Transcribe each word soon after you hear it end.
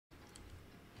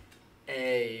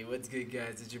Hey, what's good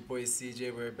guys? It's your boy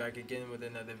CJ. We're back again with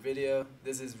another video.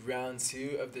 This is round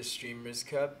 2 of the Streamers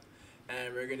Cup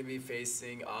and we're going to be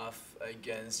facing off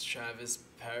against Travis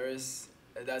Paris.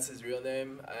 That's his real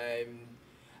name.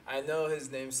 I know his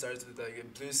name starts with like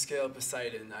a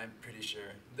BlueScalePoseidon, I'm pretty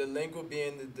sure. The link will be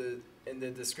in the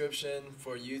description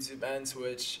for YouTube and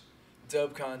Twitch.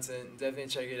 Dope content. Definitely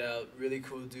check it out. Really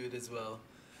cool dude as well.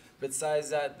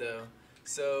 Besides that though,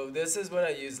 so this is what I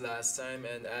used last time,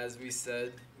 and as we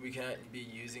said, we can't be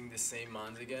using the same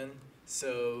mons again.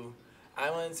 So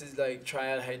I wanted to like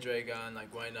try out Hydreigon,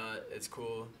 like why not? It's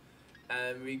cool.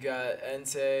 And we got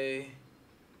Entei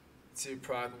to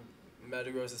proc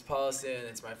Metagross's policy, and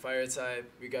it's my fire type.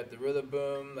 We got the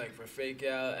Rillaboom like for fake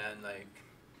out and like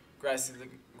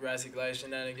grassy glide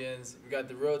shenanigans. We got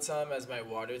the Rotom as my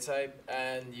water type,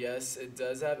 and yes, it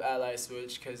does have ally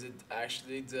switch because it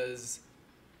actually does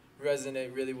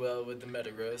resonate really well with the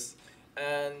Metagross.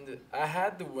 And I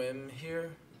had the Whim here,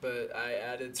 but I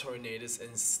added Tornadus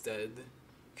instead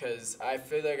because I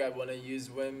feel like I want to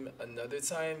use Whim another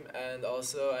time, and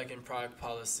also I can proc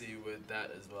policy with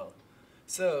that as well.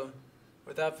 So,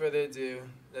 without further ado,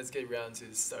 let's get round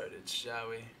 2 started, shall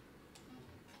we?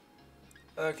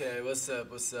 Okay, what's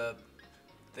up, what's up?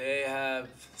 They have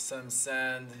some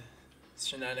sand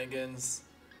shenanigans.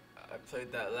 I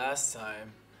played that last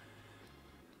time.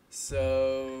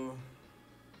 So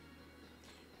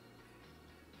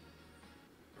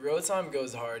Rotom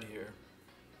goes hard here,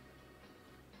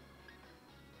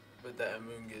 but the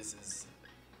Amoonguss is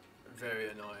very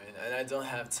annoying, and I don't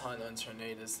have ton on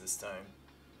Tornadus this time,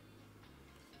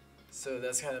 so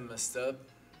that's kind of messed up.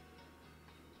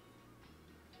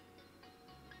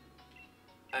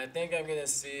 I think I'm gonna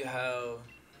see how.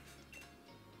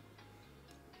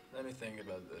 Let me think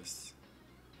about this.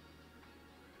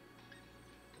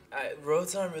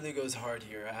 Rotom really goes hard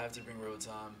here. I have to bring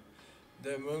Rotom.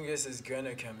 The Amoonguss is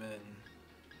gonna come in.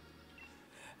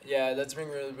 Yeah, let's bring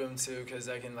Rillaboom too, because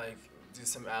I can like do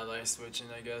some ally switching,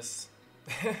 I guess.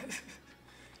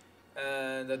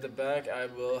 And at the back, I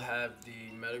will have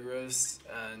the Metagross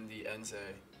and the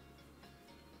Entei.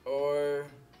 Or,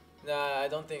 nah, I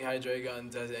don't think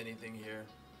Hydreigon does anything here.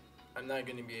 I'm not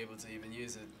gonna be able to even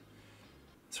use it.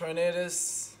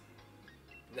 Tornadus,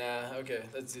 nah, okay,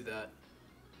 let's do that.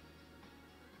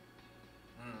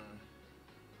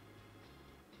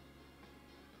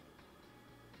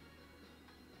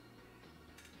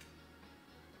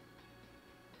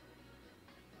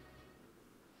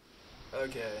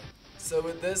 Okay, so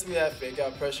with this we have Fake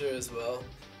Out Pressure as well.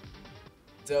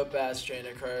 Dope ass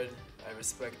trainer card, I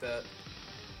respect that.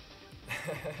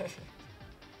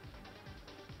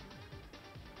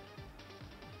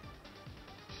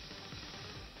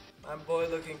 My boy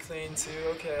looking clean too,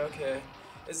 okay, okay.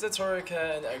 Is the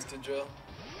Torracat and Excadrill?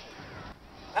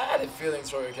 I had a feeling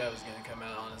Torracat was gonna come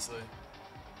out, honestly.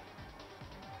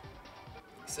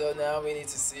 So now we need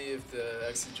to see if the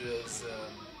Excadrill is,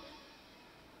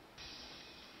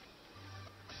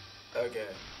 okay.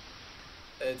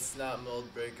 It's not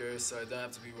Mold Breaker, so I don't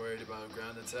have to be worried about a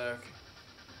ground attack.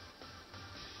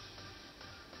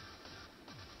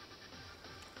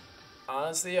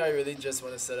 Honestly, I really just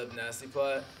want to set up Nasty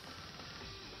Plot.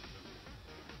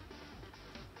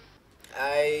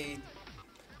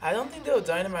 I don't think they'll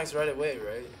Dynamax right away,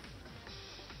 right?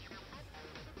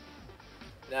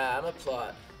 Nah, I'm a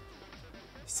plot.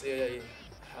 See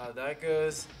how that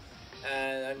goes.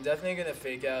 And I'm definitely gonna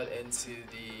fake out into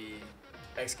the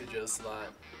Excadrill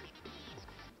slot.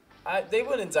 They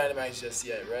wouldn't Dynamax just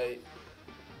yet, right?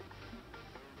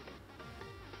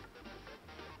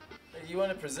 Like, you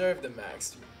want to preserve the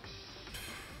max.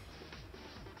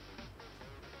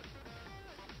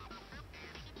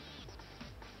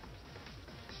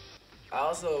 I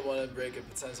also want to break a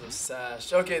potential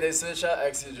sash. Okay, they switch out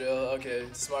Excadrill. Okay,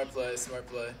 smart play, smart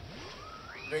play.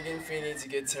 Bringing Feeny to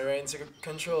get terrain to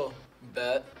control.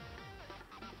 Bet.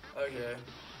 Okay.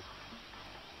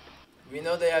 We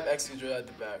know they have Excadrill at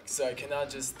the back, so I cannot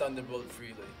just Thunderbolt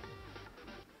freely.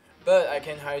 But I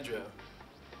can Hydro.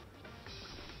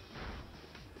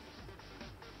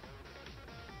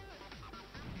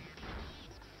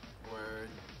 Word.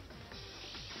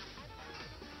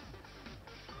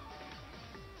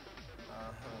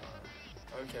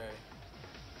 Okay.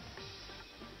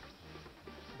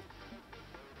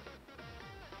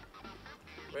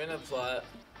 We're gonna plot.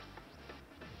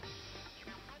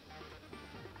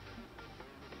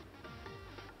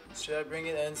 Should I bring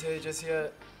in Entei just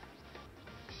yet?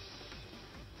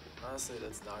 Honestly,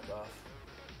 let's knock off.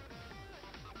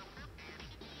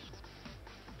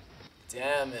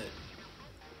 Damn it.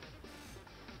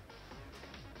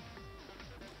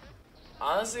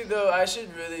 Honestly though, I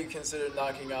should really consider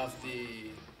knocking off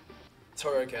the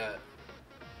Torracat.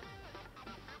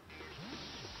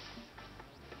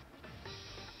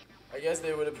 I guess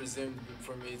they would have presumed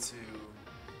for me to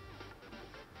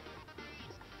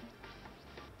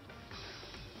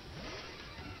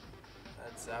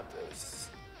Zapdos.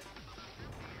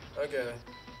 Okay.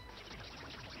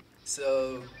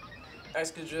 So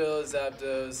Excadrill,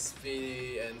 Zapdos,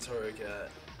 Feeny, and Torracat.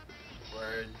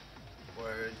 Word.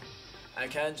 Word. I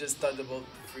can't just Thunderbolt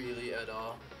freely at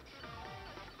all.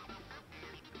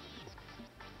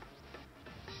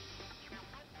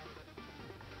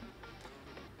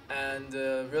 And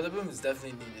Rillaboom is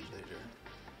definitely needed later.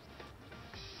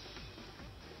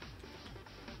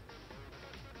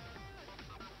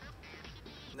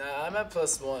 Nah, I'm at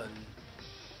 +1.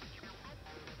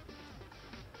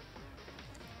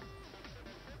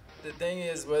 The thing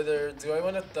is, whether do I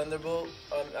want to Thunderbolt?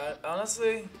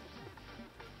 Honestly,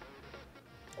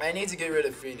 I need to get rid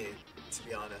of Feeny, to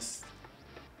be honest.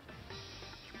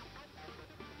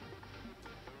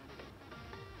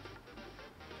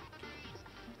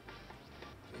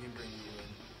 We can bring you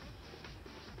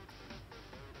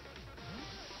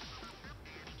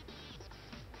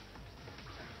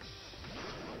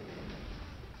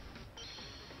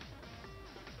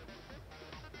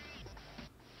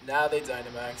in. Now they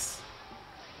Dynamax.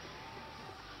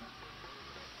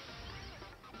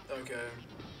 Okay.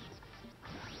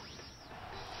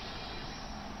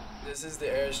 This is the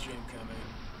Airstream coming.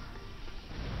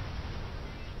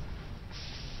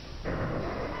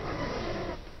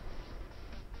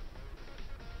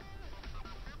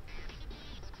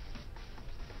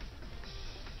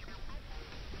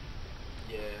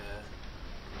 Yeah.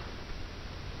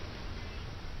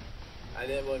 I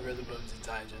didn't want Rillaboom to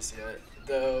die just yet.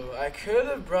 Though I could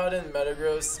have brought in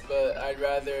Metagross, but I'd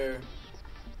rather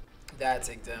that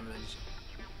take damage.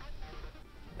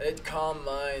 It calm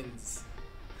minds.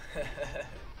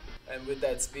 And with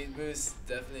that speed boost,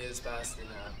 definitely is faster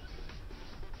now.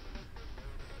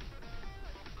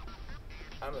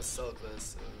 I'm a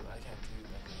Selfless, so I can't do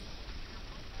nothing.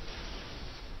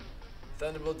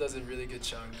 Thunderbolt does a really good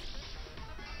chunk.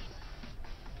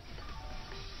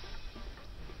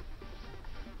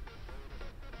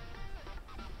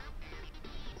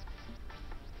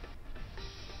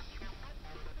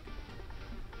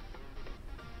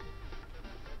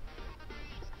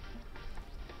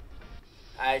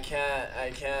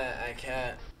 I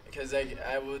can't, because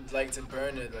I would like to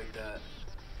burn it like that.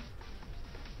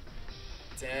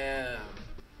 Damn.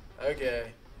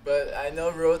 Okay. But I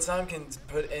know Rotom can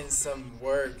put in some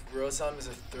work. Rotom is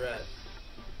a threat.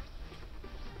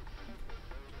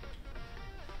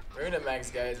 We're gonna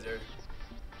max Geyser.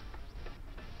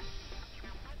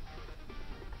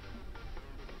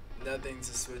 Nothing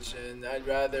to switch in. I'd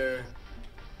rather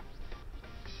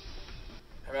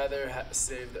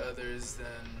save the others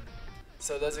than...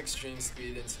 So that's extreme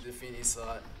speed into the Feeny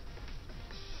slot.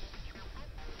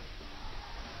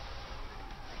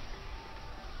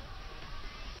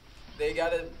 They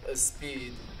got a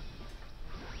speed.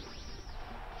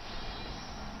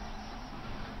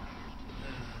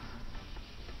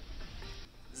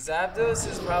 Zapdos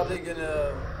is probably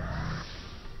gonna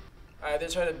either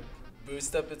try to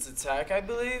boost up its attack, I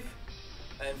believe,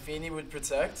 and Feeny would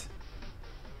protect.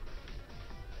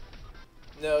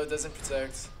 No, it doesn't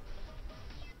protect.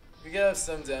 We could have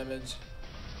some damage.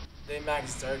 They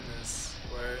max Darkness,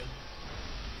 where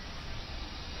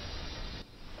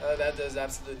that does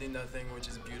absolutely nothing, which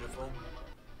is beautiful.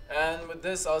 And with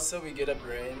this also we get up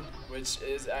Rain, which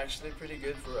is actually pretty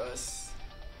good for us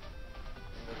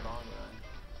in the long run.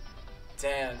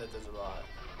 Damn, that does a lot.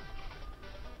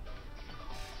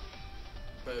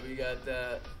 But we got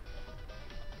that.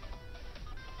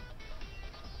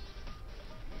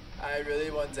 I really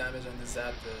want damage on the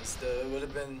Zapdos, though it would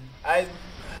have been... I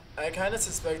kind of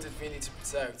suspected Feeny to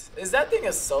protect. Is that thing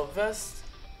a Self Vest?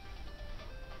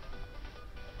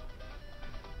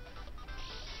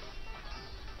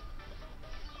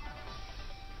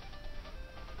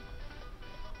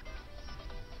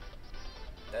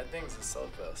 That thing's a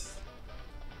Self Vest.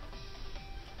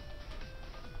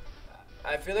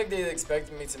 I feel like they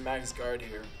expected me to max guard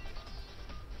here.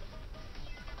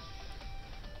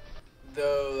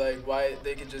 Though, like, why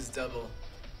they could just double.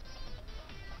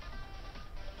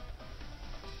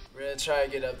 We're gonna try to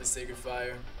get up the Sacred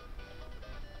Fire.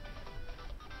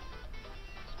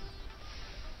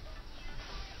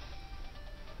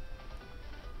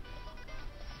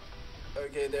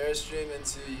 Okay, they're Airstream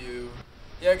into you.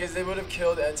 Yeah, because they would have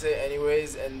killed Entei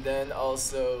anyways, and then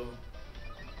also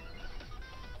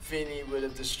Feeny would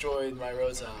have destroyed my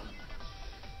Rotom.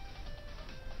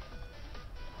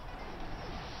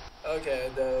 Okay,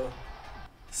 though.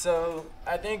 So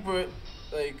I think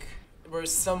we're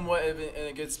somewhat in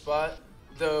a good spot.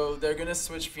 Though they're gonna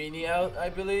switch Feeny out, I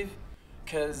believe,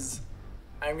 cause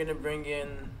I'm gonna bring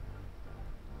in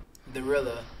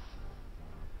Dorilla,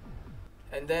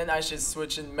 and then I should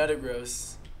switch in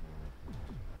Metagross.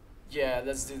 Yeah,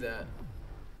 let's do that.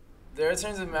 Their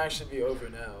turns of max should be over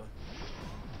now.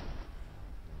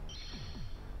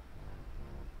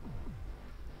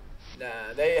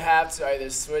 Nah, they have to either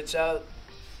switch out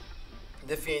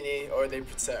the Feeny or they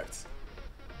protect.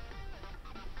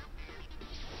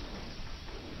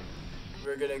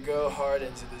 We're gonna go hard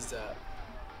into this zap.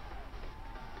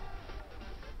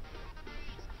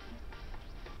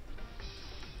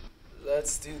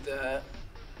 Let's do that.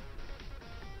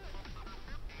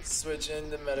 Switch in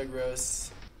the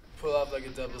Metagross. Pull off like a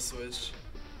double switch.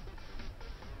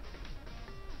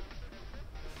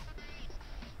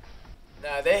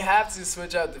 Nah, they have to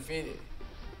switch out the Feeny.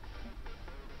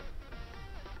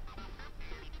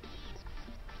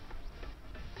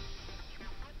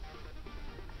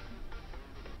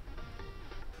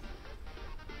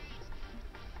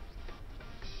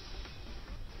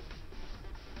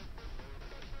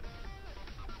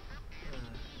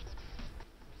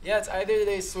 Yeah, it's either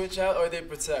they switch out or they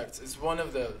protect. It's one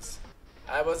of those.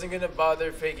 I wasn't gonna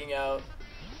bother faking out.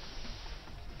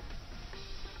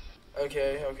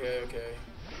 Okay, okay, okay.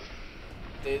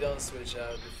 They don't switch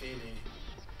out the Feeny.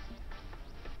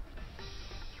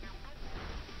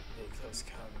 They close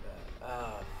combat.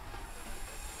 Ah.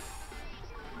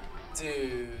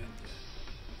 Dude.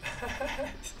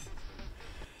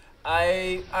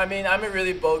 I mean, I'm a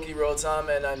really bulky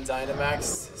Rotom and I'm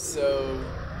Dynamaxed, so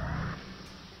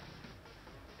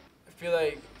I feel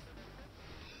like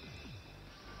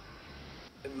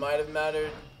it might have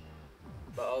mattered,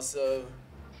 but also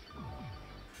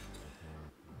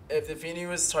if the Feeny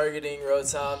was targeting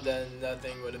Rotom, then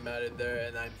nothing would have mattered there,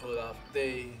 and I pulled off.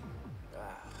 Did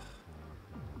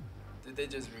they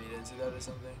just read into that or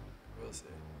something? We'll see.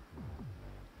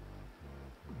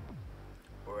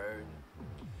 Word.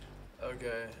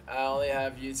 Okay, I only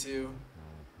have you two.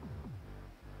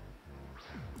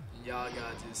 Y'all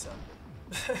gotta do something.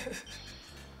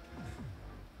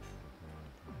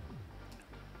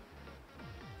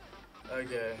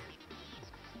 Okay.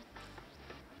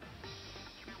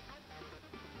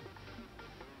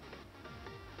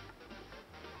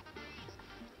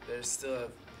 There's still a...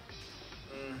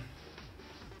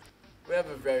 we have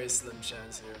a very slim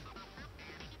chance here.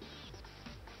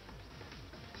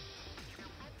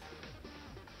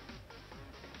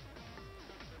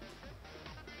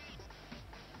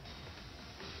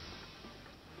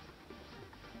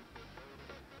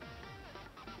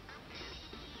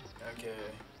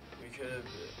 Okay, we could have...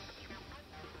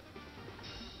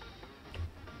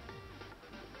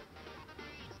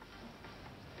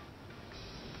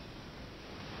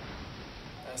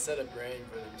 I set a brain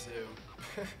for them too.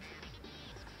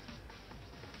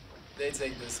 They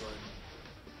take this one.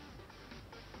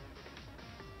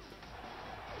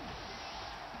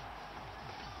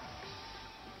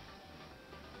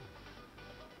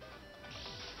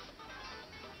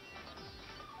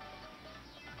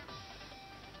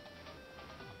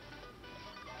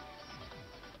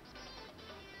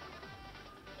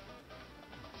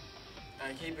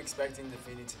 I keep expecting the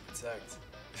Feeny to protect.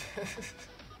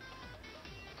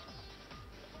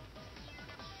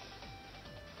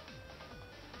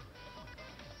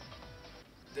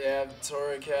 They have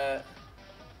Torracat,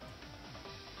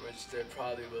 which they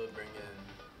probably will bring in.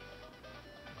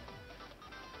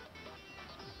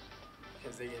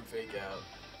 Because they can fake out.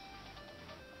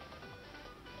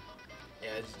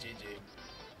 Yeah, it's GG.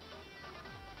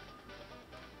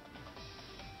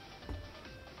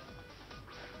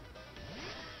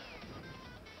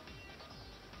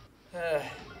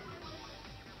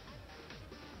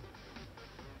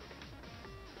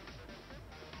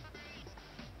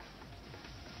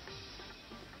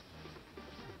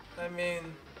 I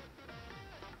mean,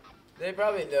 they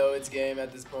probably know it's game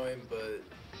at this point, but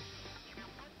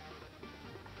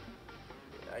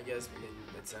I guess we can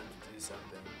attempt to do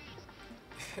something.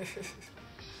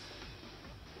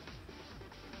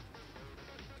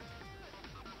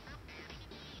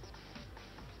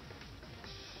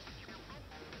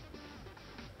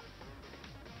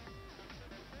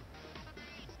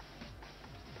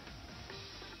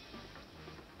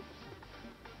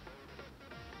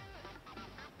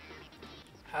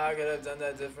 How could I have done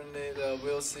that differently? Though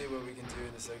we'll see what we can do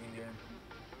in the second game.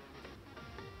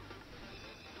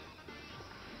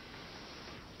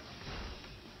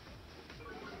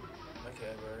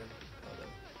 Okay, word. Hold up.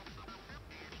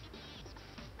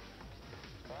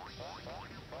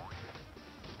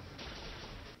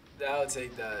 I'll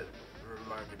take that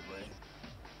remarkably.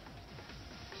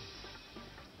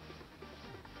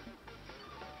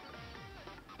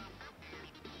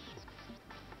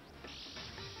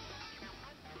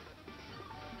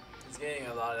 He's getting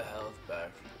a lot of health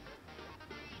back.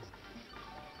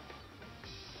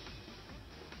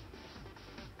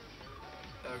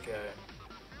 Okay.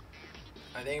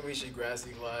 I think we should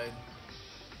grassy glide.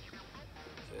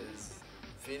 Because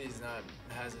Feeney's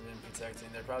hasn't been protecting.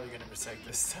 They're probably gonna protect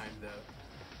this time though.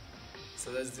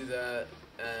 So let's do that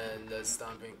and let's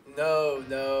stomping. No,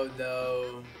 no,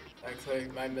 no. I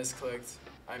misclicked.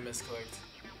 I'm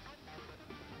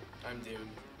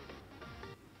doomed.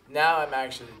 Now I'm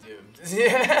actually doomed.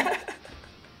 Yeah.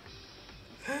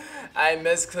 I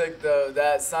misclicked though.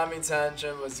 That stomping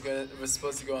tantrum was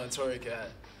supposed to go on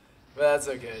Toricat. But that's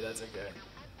okay, that's okay.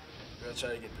 We'll try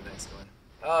to get the next one.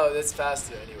 Oh, it's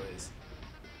faster anyways.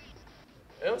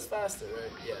 It was faster,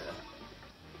 right? Yeah.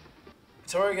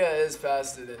 Toricat is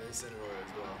faster than Incineroar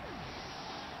as well.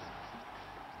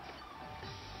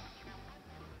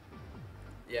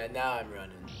 Yeah, now I'm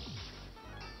running.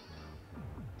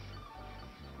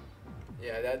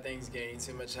 Yeah, that thing's gaining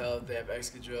too much health. They have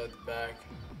Excadrill at the back.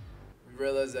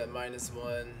 Rilla's at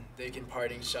 -1. They can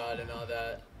parting shot and all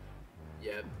that.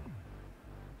 Yep.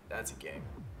 That's a game.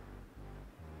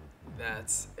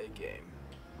 That's a game.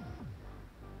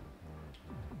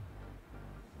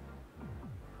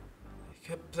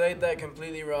 Played that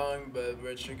completely wrong, but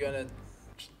we're gonna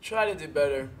try to do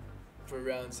better for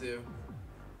round 2.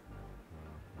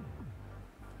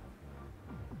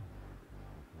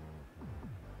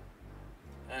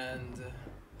 And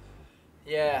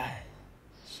yeah,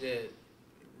 shit.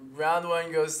 Round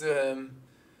 1 goes to him.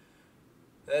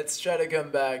 Let's try to come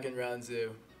back in round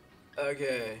 2.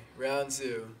 Okay, round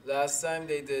 2. Last time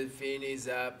they did Feeney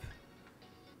Zap.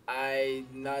 I'm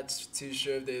not too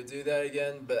sure if they'll do that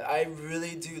again, but I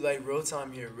really do like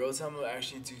Rotom here. Rotom will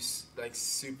actually do like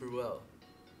super well.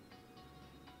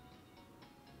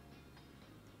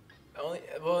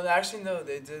 Well, actually no,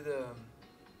 they did.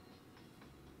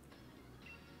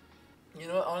 You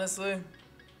know what? Honestly,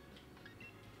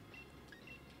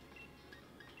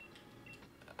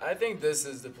 I think this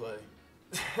is the play.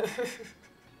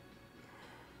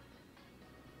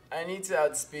 I need to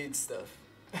outspeed stuff.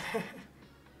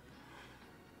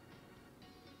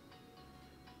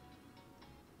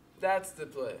 That's the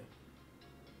play.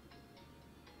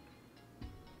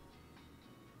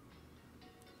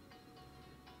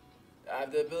 I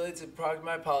have the ability to proc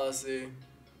my policy.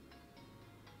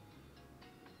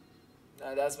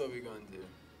 Now that's what we're going to do.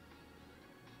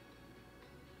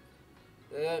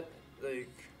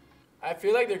 Like, I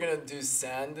feel like they're going to do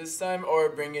Sand this time or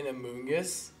bring in a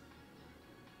Moongus.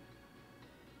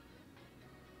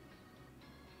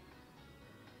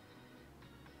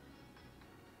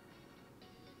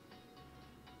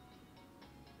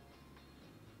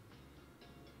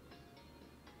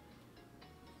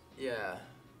 Yeah.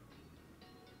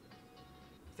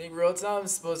 I think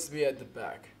Rotom's supposed to be at the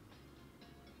back.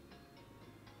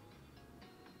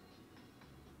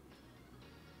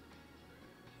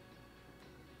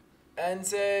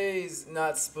 Entei's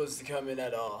not supposed to come in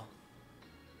at all.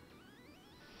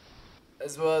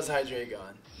 As well as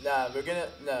Hydreigon. Nah, we're gonna...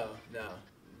 No.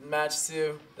 Match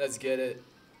 2. Let's get it.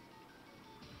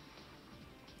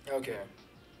 Okay.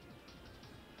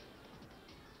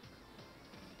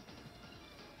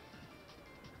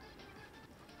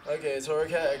 Okay,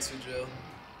 Toricat Excadrill.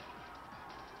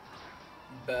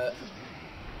 Bet.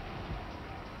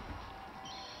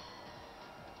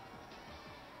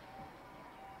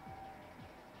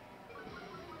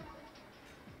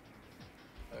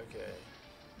 Okay.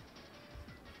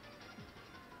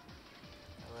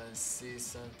 I want to see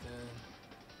something.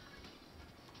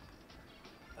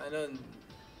 I know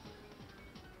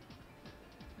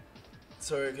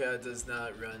Toricat does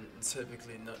not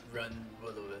typically not run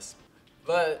Will-O-Wisp.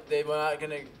 But they were not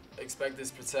going to expect this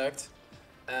Protect.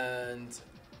 And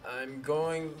I am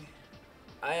going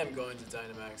to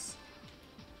Dynamax.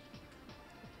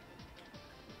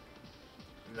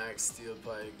 Max Steel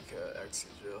Pike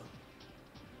Excadrill.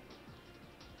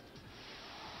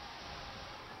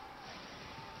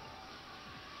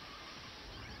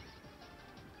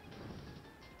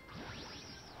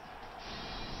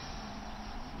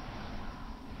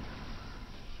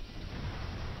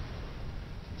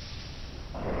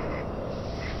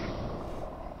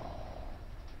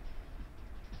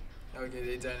 Okay,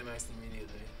 they Dynamaxed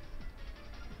immediately.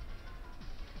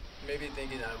 Maybe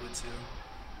thinking I would too.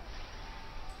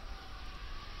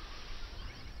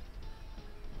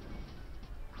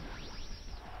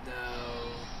 Now,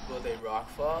 will they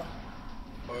Rockfall?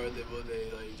 Or will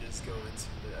they like just go into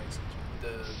the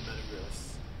metaverse?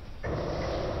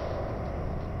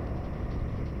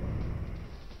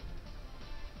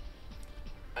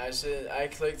 I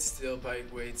clicked Steel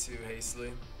Pike way too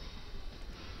hastily.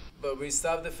 But we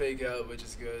stopped the fake out, which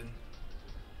is good.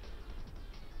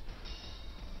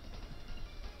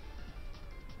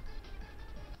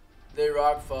 They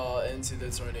rockfall into the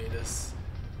tornadoes.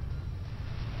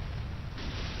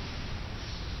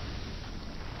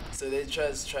 So they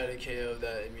just try to KO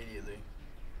that immediately.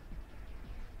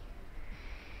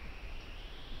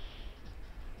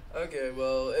 Okay,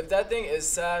 well, if that thing is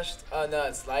sashed, oh no,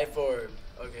 it's Life Orb.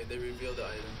 Okay, they revealed the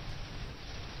item.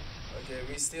 Okay,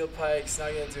 we steal Pike, it's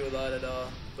not gonna do a lot at all,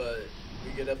 but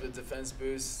we get up the defense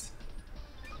boost.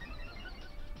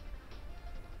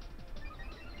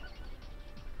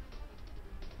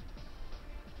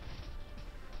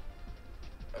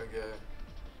 Okay.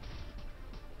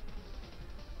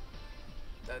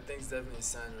 That thing's definitely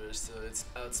sandwiched, so it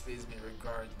outspeeds me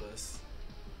regardless.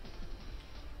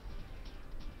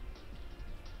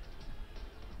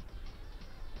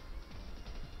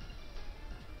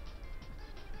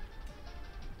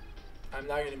 I'm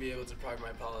not going to be able to proc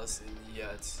my policy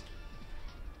yet.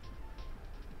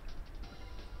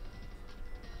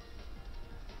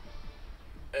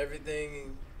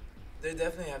 Everything, they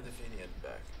definitely have the Feeny at the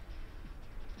back.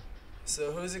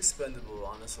 So who's expendable,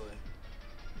 honestly?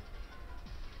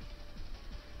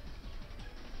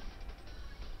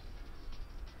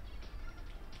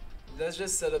 Let's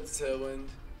just set up the Tailwind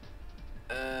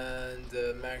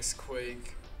and Max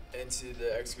Quake into the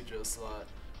Excadrill slot.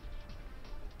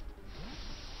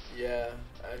 Yeah,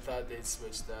 I thought they'd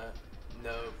switch that.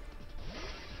 No.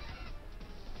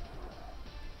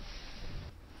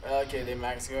 Okay, they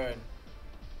max guard.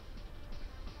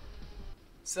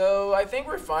 So I think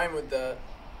we're fine with that.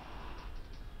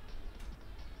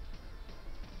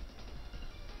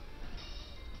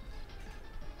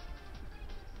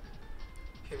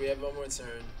 Okay, we have one more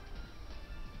turn.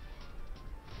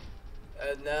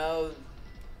 And now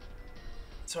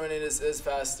Tornadus is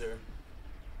faster.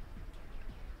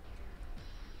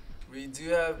 We do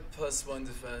have +1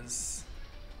 defense.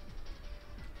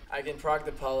 I can proc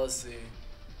the policy.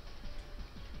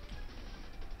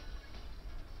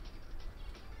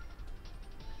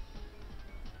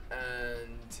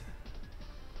 And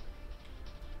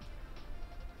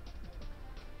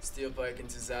Steel Pike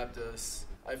into Zapdos.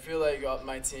 I feel like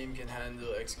my team can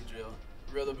handle Excadrill.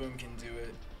 Rillaboom can do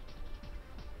it.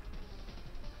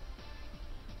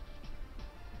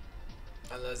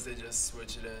 Unless they just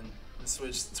switch it in.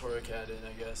 Switch Torracat in,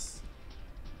 I guess.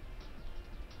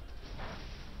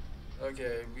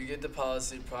 Okay, we get the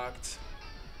policy procced.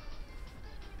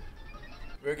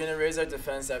 We're gonna raise our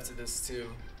defense after this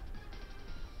too.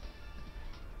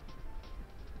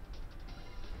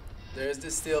 There's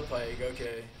the Steel Pike,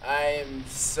 okay. I am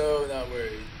so not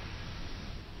worried.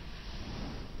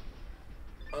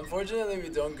 Unfortunately, we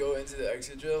don't go into the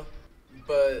Excadrill,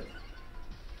 but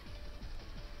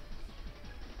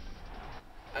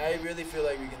I really feel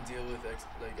like we can deal with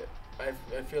I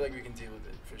feel like we can deal with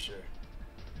it for sure.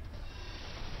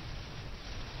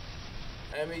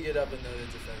 And we get up another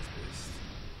defense boost.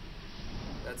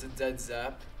 That's a dead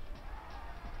zap.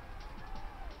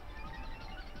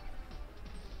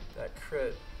 That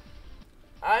crit.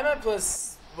 I'm at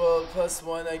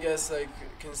 +1, I guess, like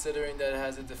considering that it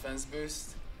has a defense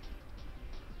boost.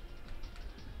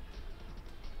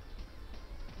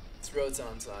 It's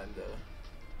Rotom time though.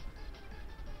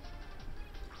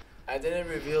 I didn't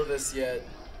reveal this yet,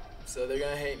 so they're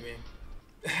gonna hate me.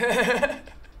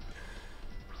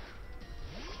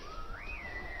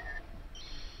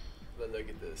 But look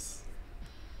at this.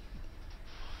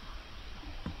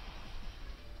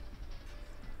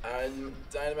 Our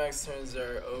Dynamax turns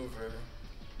are over.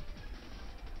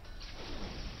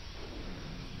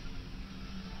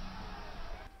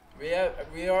 We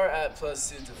are at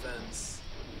 +2 defense.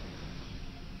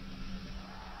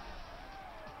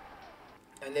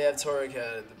 And they have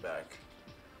Torracat at the back.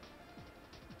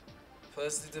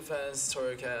 +2 defense,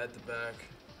 Torracat at the back.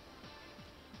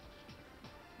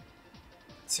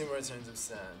 2 more turns of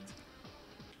sand.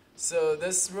 So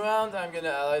this round I'm gonna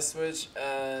ally switch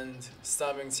and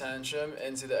Stomping Tantrum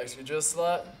into the Excadrill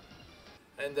slot.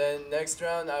 And then next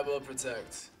round I will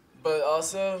protect. But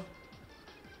also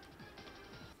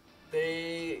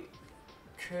I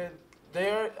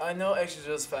know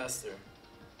Excadrill's faster.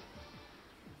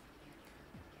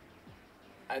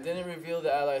 I didn't reveal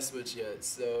the ally switch yet,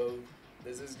 so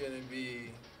this is gonna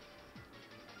be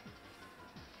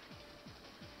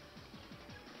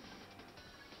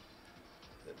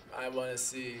I want to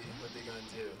see what they're gonna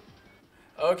do.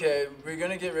 Okay, we're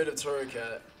gonna get rid of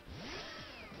Torracat.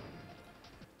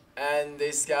 And they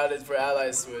scouted for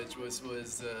ally switch, which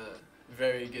was a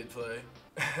very good play.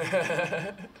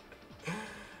 If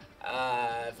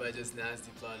I just nasty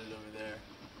plotted over there.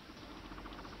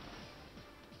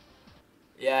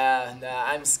 Yeah, nah,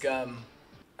 I'm scum.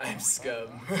 I'm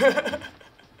scum.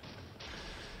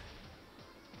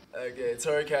 Okay,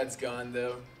 Torracat's gone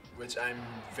though, which I'm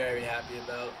very happy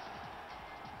about.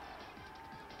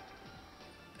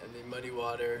 And the Muddy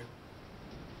Water.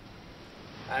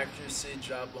 Accuracy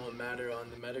drop won't matter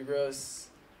on the Metagross.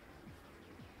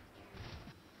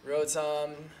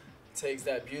 Rotom takes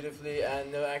that beautifully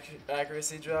and no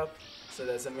accuracy drop, so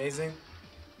that's amazing.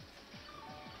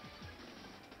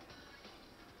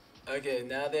 Okay,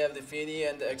 now they have the Feeny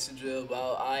and the Excadrill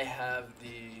while I have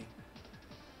the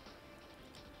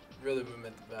Rillaboom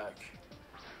at the back.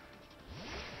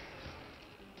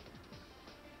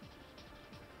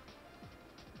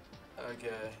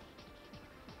 Okay.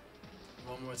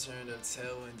 One more turn of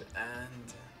Tailwind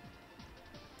and...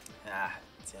 Ah,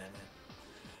 damn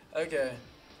it. Okay.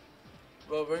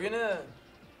 Well, we're gonna...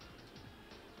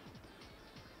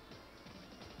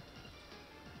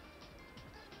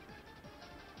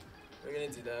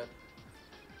 do that.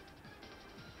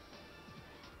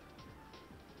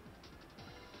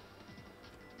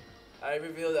 I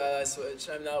revealed ally switch.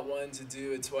 I'm not one to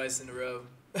do it twice in a row.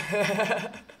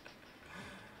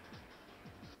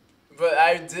 But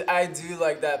I do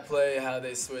like that play, how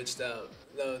they switched out.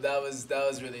 No, that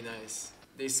was really nice.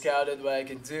 They scouted what I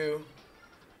could do.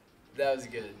 That was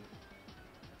good.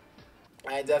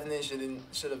 I definitely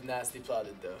should have nasty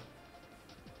plotted though.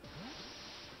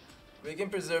 We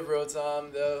can preserve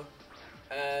Rotom though,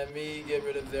 and me get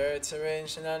rid of their terrain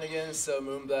shenanigans, so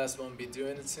Moonblast won't be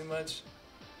doing it too much.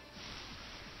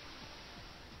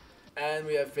 And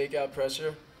we have Fake Out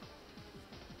Pressure.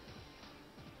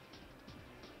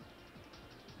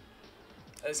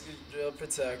 Excadrill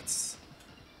protects.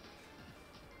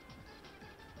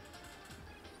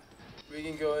 We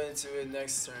can go into it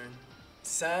next turn.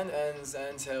 Sand ends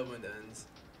and Tailwind ends.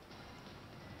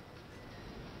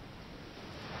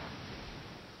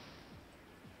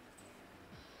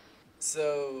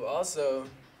 So, also,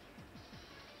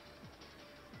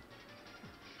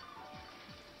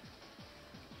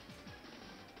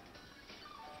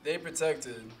 they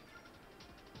protected,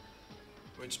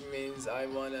 which means I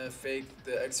want to fake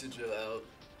the Excadrill out.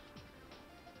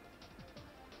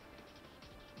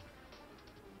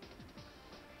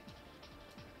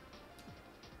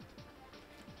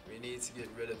 We need to get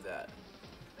rid of that.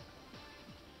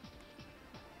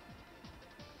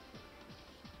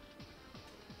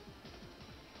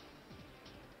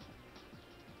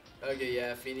 Okay,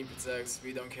 yeah, Feeny protects.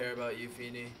 We don't care about you,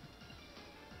 Feeny.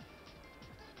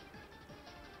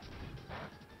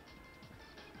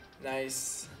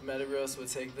 Nice. Metagross will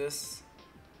take this.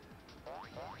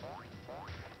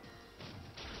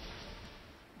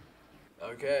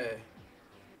 Okay.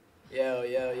 Yo,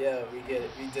 we get it.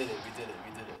 We did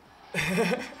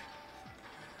it.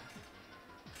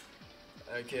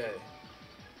 Okay.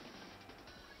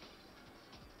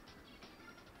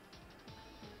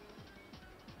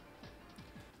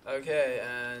 Okay,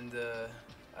 and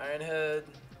Iron Head,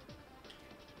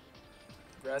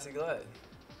 Grassy Glide.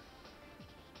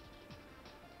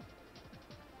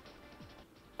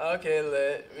 Okay,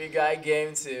 lit. We got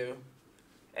game 2.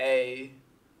 Hey,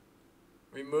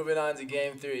 we moving on to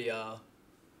game 3, y'all.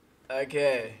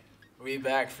 Okay, we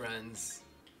back, friends,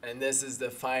 and this is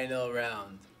the final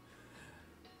round.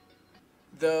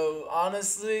 Though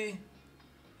honestly,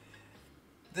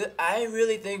 I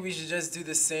really think we should just do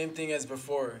the same thing as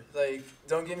before. Like,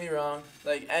 don't get me wrong.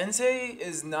 Like, Entei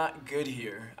is not good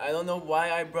here. I don't know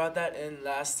why I brought that in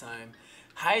last time.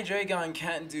 Hydreigon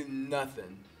can't do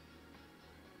nothing.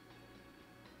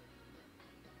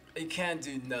 It can't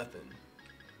do nothing.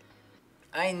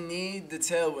 I need the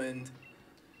Tailwind.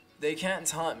 They can't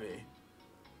taunt me.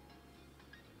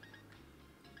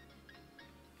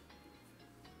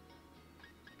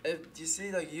 If you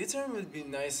see, like, U-turn would be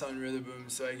nice on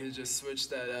Rillaboom, so I could just switch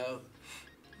that out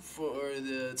for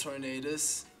the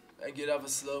Tornadus. I get off a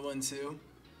slow one too.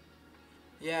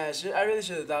 Yeah, I really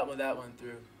should have thought that one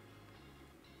through.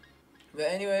 But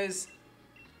anyways,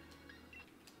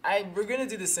 we're gonna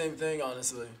do the same thing,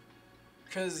 honestly,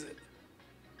 cause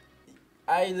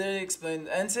I literally explained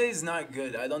Entei is not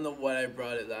good. I don't know why I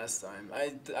brought it last time.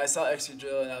 I saw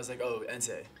Excadrill and I was like, oh,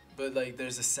 Entei, but like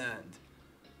there's a sand.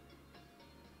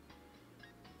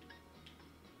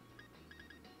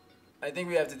 I think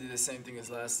we have to do the same thing as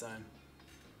last time.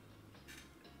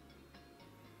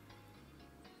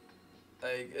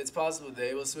 Like, it's possible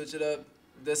they will switch it up.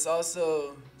 This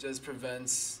also just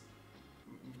prevents.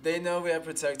 They know we have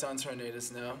Protect on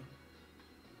Tornadus now.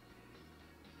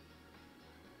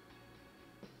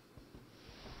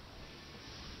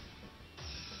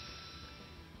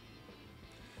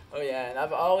 Oh yeah, and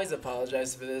I've always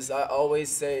apologized for this. I always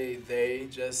say they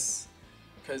just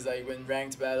because like when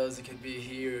ranked battles it could be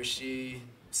he or she.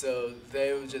 So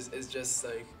they would just is just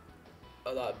like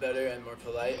a lot better and more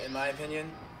polite in my opinion.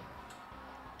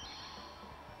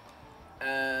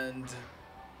 And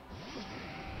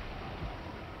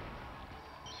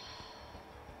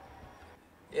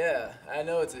yeah, I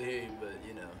know it's a he, but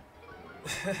you know.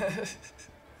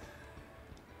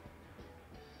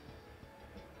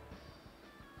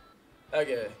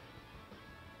 Okay.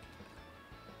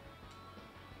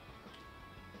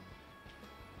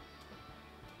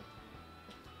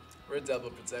 We're double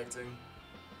protecting.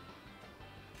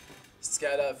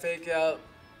 Scat out, fake out,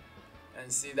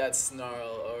 and see that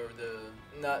snarl or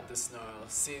not the snarl.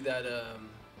 See that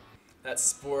that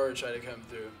spore try to come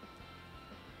through.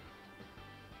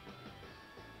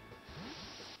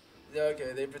 Yeah,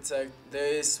 okay, they protect.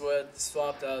 They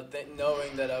swapped out,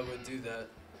 knowing that I would do that.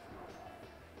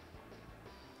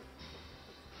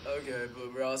 Okay,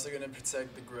 but we're also gonna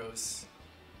protect the gross.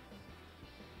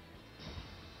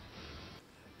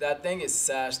 That thing is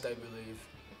sashed, I believe.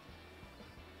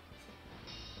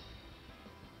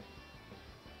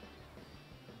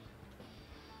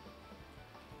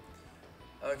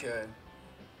 Okay.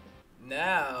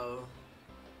 Now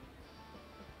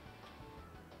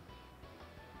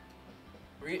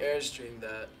we airstream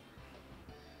that.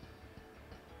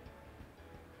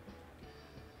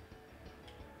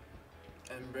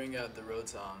 And bring out the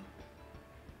Rotom.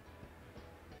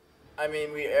 I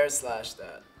mean, we air slash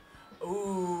that.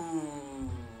 Ooh.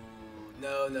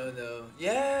 No, no, no.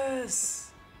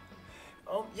 Yes!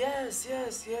 Oh, yes,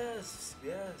 yes, yes,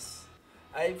 yes.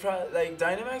 I probably, like,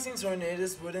 Dynamaxing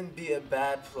Tornadus wouldn't be a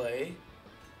bad play.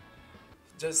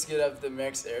 Just get up the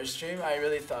max airstream. I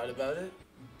really thought about it.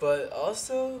 But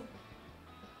also...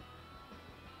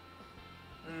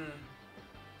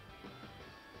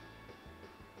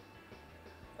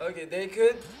 Okay, they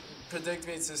could predict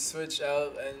me to switch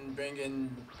out and bring in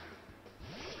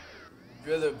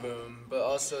Rillaboom, but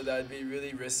also that'd be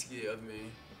really risky of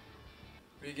me.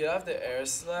 We get off the air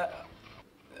slap.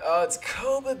 Oh, it's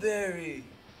Cobra Berry!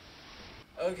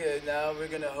 Okay, now we're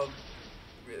gonna hope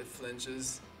it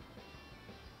flinches.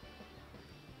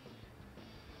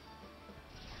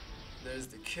 There's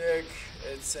the kick.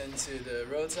 It's into the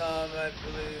Rotom, I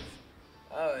believe.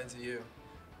 Oh, into you.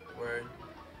 Word.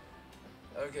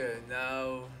 Okay,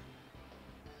 now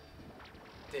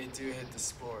they do hit the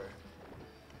spore.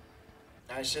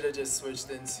 I should have just switched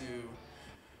into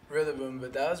Rillaboom,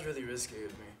 but that was really risky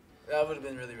of me. That would have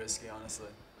been really risky, honestly.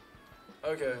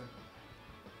 Okay.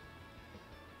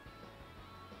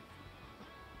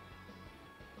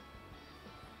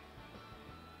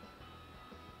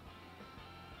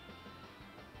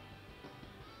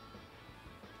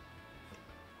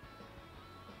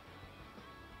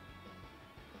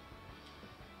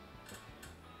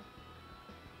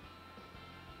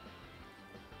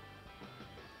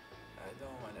 I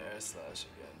don't want to air slash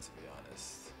again, to be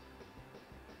honest.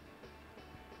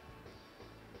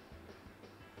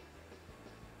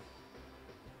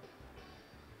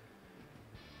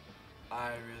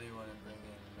 I really want to bring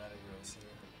in Metagross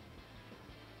here.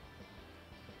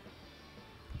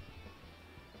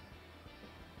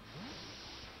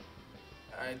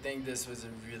 I think this was a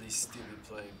really stupid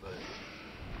play, but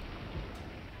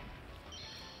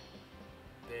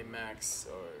they max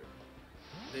or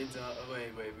they don't. Oh,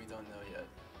 wait, we don't know yet.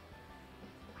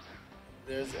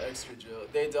 There's extra drill.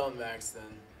 They don't max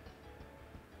then.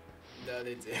 No,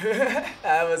 they do.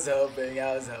 I was hoping.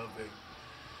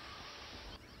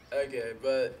 Okay,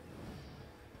 but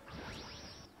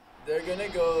they're gonna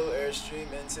go airstream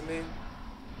into me.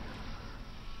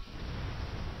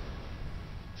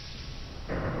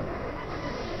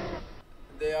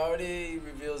 They already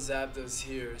revealed Zapdos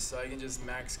here, so I can just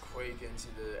max Quake into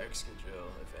the Excadrill,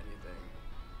 if anything.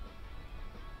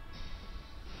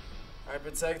 I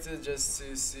protected just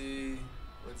to see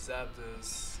what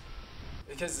Zapdos...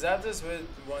 Because Zapdos would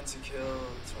want to kill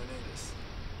Tornadus.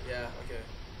 Yeah, okay.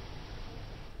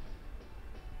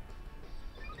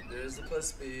 There's the plus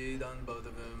speed on both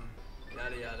of them.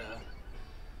 Yada yada.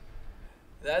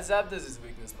 That Zapdos is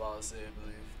weakness policy, I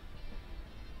believe.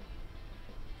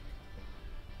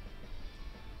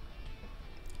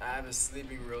 I have a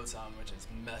sleeping Rotom, which is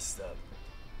messed up.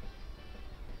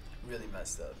 Really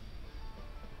messed up.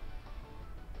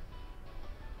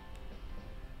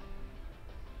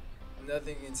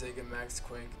 Nothing can take a max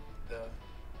Quake, though.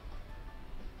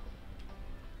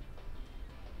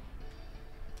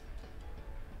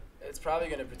 It's probably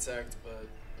gonna protect, but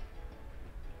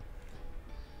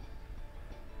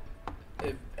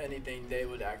if anything, they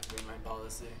would activate my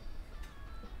policy.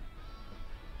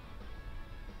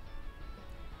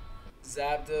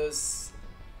 Zapdos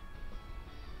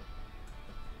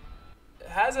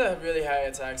has a really high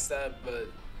attack stat, but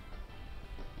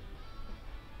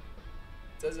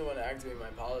doesn't want to activate my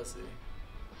policy.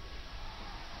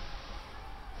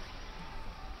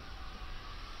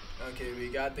 Okay, we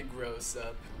got the gross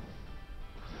up.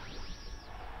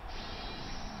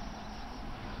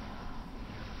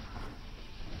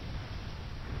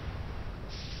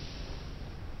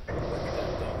 Look at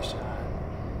that big shot.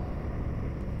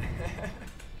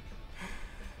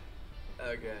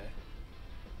 Okay.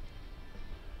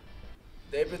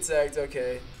 They protect,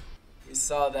 okay. We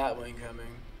saw that one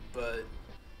coming, but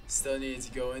still need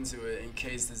to go into it in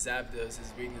case the Zapdos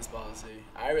is weakness policy.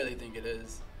 I really think it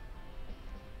is.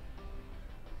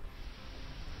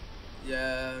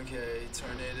 Yeah, okay,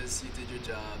 Tornadus, you did your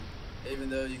job. Even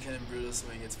though you couldn't brutal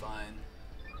swing, it's fine.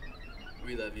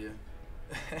 We love you.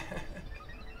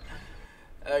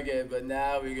 Okay, but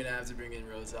now we're gonna have to bring in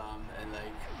Rotom and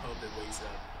like hope it wakes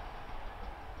up.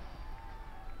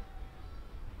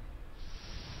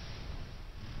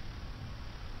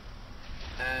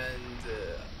 And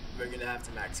we're gonna have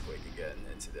to Max Quake again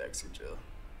into the Excadrill.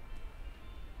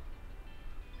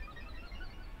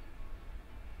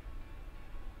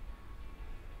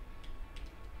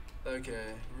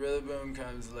 Okay, Rillaboom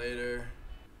comes later.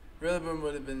 Rillaboom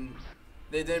would have been...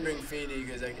 They didn't bring Feeny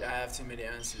because I have too many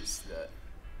answers to that.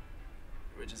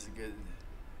 Which is a good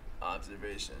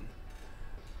observation.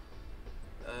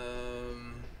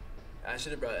 I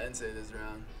should have brought Entei this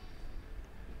round.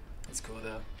 It's cool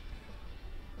though.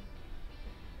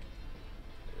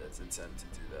 Let's attempt to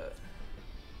do that.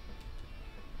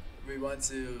 We want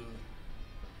to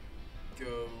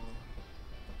go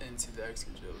into the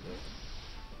Excadrill though.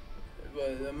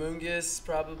 But Amoonguss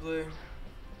probably.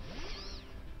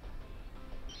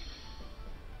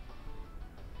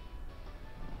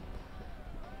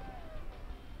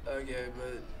 Okay,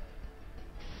 but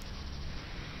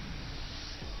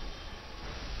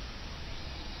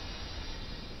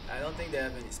I don't think they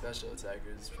have any special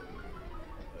attackers from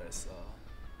what I saw.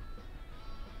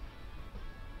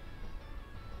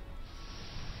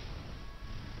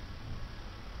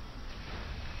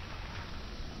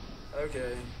 Okay,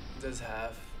 it does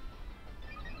half.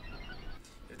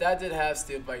 If that did half,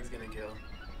 Steel Bike's gonna kill.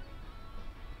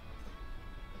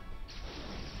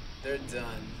 They're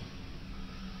done.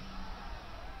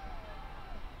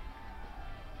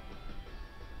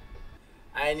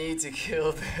 I need to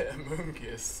kill the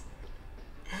Amoonguss.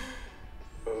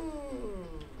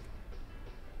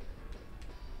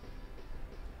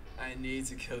 I need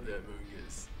to kill the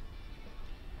Amoonguss.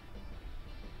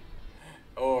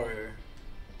 Or,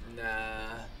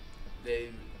 nah, they...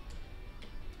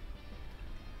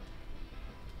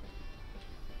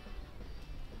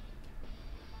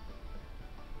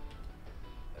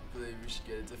 I believe we should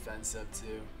get a defense up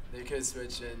too. They could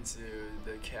switch into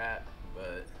the cat,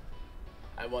 but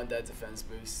I want that defense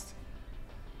boost.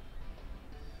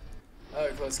 Oh,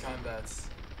 close combats.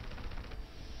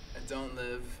 I don't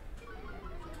live.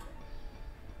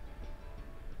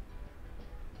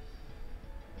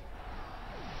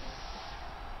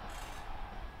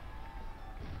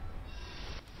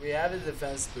 We have a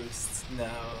defense boost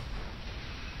now.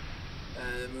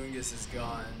 And Amoonguss is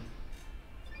gone.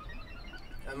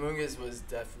 Amoonguss was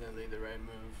definitely the right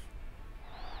move.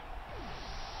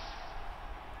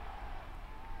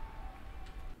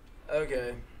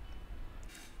 Okay.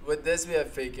 With this we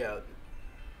have Fake Out.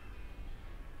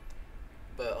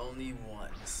 But only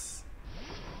once.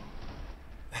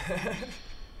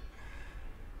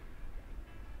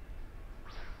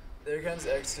 There comes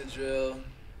Excadrill.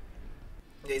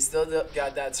 They still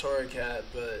got that Torracat,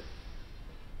 but...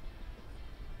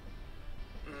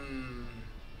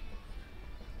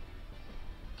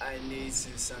 I need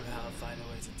to somehow find a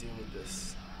way to deal with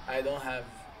this. I don't have...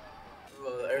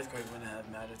 Well, the Earthquake wouldn't have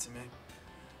mattered to me.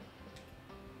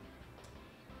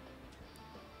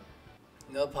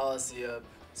 No policy up,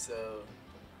 so...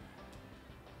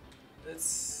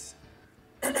 Let's...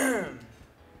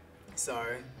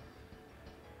 Sorry.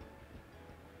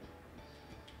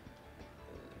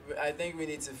 I think we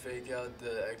need to fake out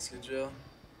the Excadrill.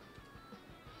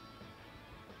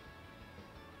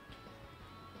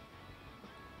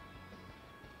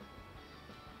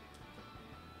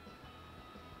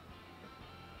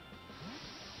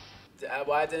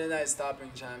 Why didn't I stop in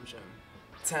Tantrum?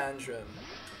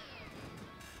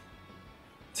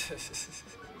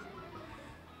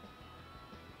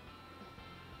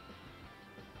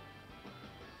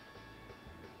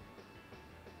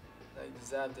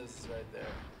 Zapdos is right there.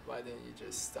 Why didn't you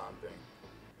just stomping?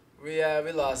 We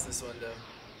lost this one though.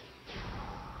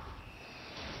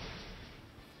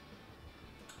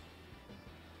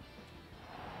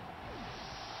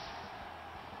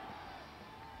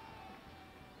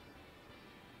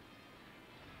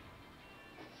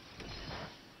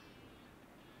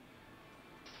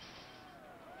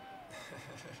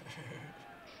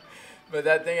 But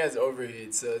that thing has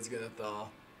overheat, so it's gonna thaw.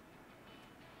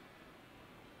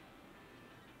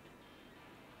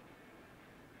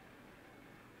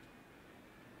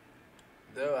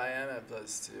 Though I am at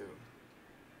 +2.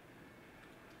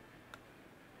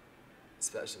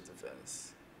 Special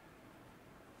defense.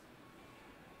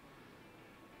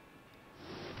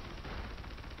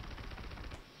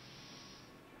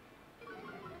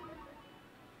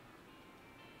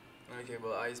 Okay,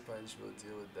 well, Ice Punch will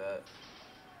deal with that.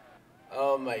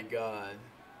 Oh my god.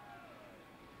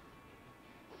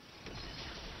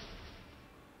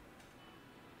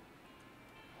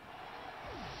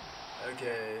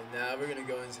 Okay, now we're gonna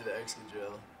go into the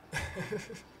Excadrill.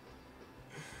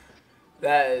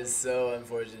 That is so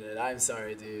unfortunate. I'm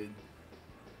sorry, dude.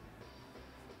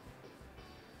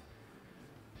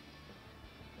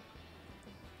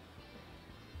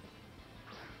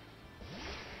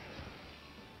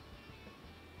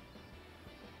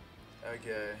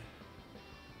 Okay.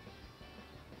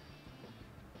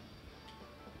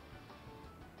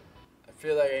 I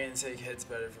feel like I can take hits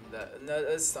better from that. No,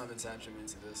 let's Summon Tantrum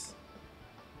into this.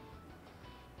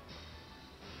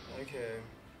 Okay.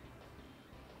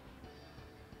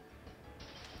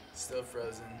 Still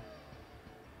frozen.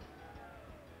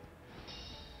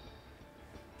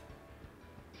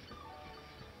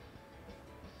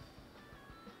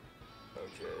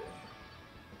 Okay.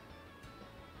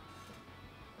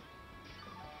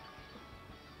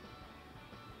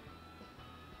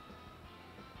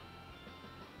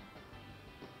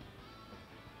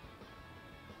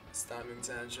 Stomping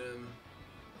Tantrum.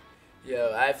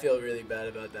 Yo, I feel really bad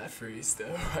about that freeze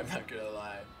though, I'm not gonna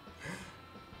lie.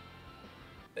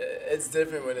 It's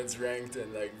different when it's ranked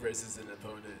and like versus an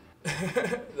opponent.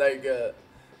 Like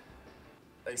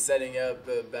setting up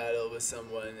a battle with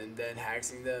someone and then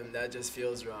hacking them, that just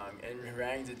feels wrong. And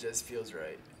ranked, it just feels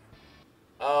right.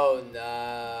 Oh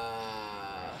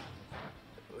nah.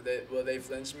 Will they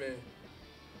flinch me?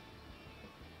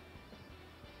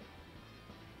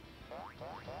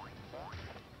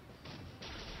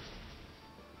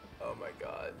 Oh my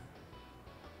god.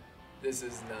 This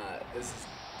is not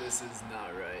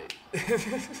right.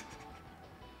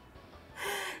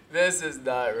 This is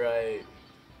not right.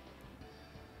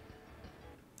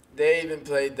 They even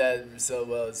played that so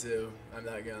well too, I'm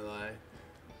not gonna lie.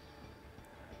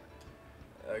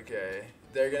 Okay,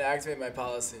 they're gonna activate my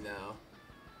policy now.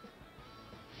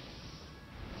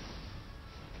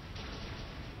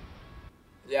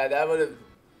 Yeah, that would've,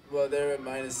 well, they're at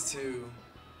 -2.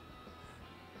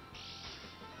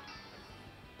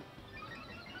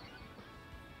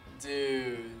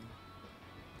 Dude.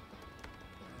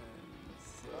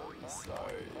 I'm so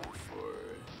sorry for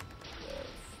that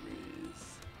freeze.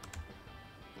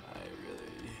 I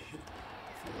really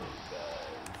feel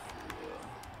bad for you.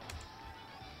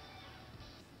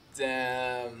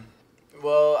 Damn.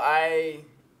 Well, I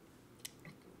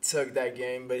took that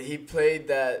game, but he played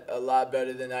that a lot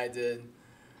better than I did.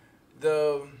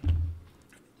 Though,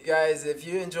 guys, if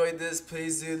you enjoyed this,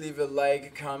 please do leave a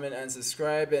like, comment, and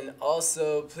subscribe. And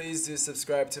also, please do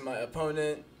subscribe to my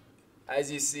opponent.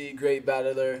 As you see, great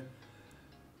battler.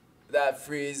 That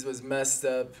freeze was messed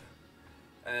up.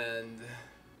 And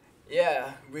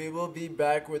yeah, we will be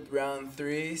back with round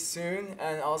 3 soon.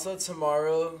 And also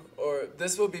tomorrow, or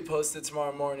this will be posted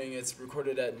tomorrow morning. It's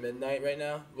recorded at midnight right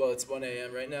now. Well, it's 1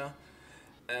 a.m. right now.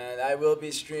 And I will be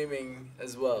streaming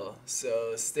as well.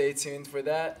 So stay tuned for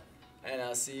that. And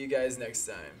I'll see you guys next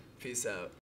time. Peace out.